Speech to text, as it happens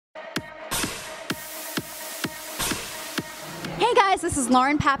Hey guys, this is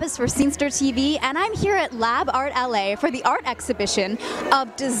Lauren Pappas for Scenester TV, and I'm here at Lab Art LA for the art exhibition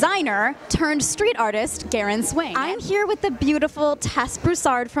of designer turned street artist Guerin Swing. I'm here with the beautiful Tess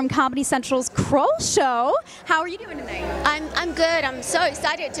Broussard from Comedy Central's Kroll show. How are you doing tonight? I'm good. I'm so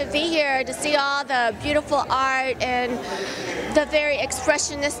excited to be here to see all the beautiful art and the very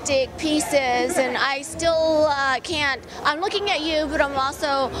expressionistic pieces, and I still can't. I'm looking at you, but I'm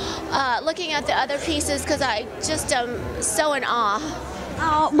also looking at the other pieces because I just am so in awe.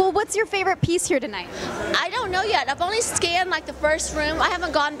 Well, what's your favorite piece here tonight? I don't know yet. I've only scanned like the first room. I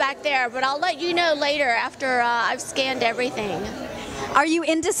haven't gone back there, but I'll let you know later after I've scanned everything. Are you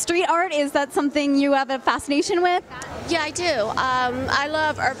into street art? Is that something you have a fascination with? Yeah, I do. I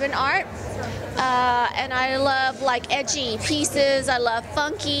love urban art. And I love like edgy pieces. I love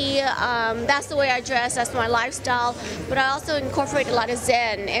funky. That's the way I dress. That's my lifestyle. But I also incorporate a lot of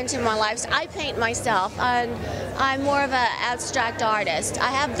Zen into my lifestyle. I paint myself, and I'm more of an abstract artist. I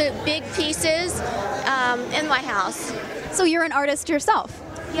have the big pieces in my house. So you're an artist yourself?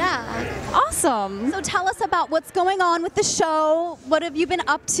 Yeah. Awesome. So tell us about what's going on with the show. What have you been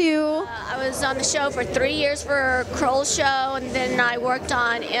up to? I was on the show for 3 years for Kroll show, and then I worked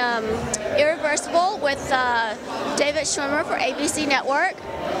on Irreversible with David Schwimmer for ABC Network.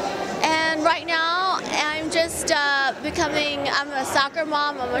 And right now, I'm just I'm a soccer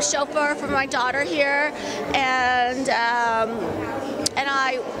mom. I'm a chauffeur for my daughter here, and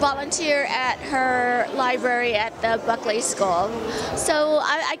I volunteer at her library at the Buckley School. So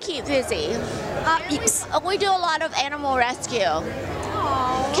I keep busy. We do a lot of animal rescue.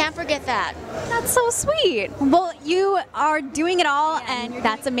 Aww. Can't forget that. That's so sweet. Well, you are doing it all, and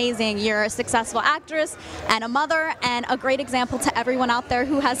that's amazing. You're a successful actress and a mother and a great example to everyone out there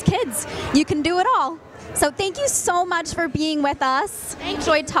who has kids. You can do it all. So thank you so much for being with us.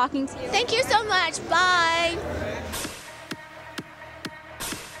 Enjoyed talking to you. Thank you so much. Bye.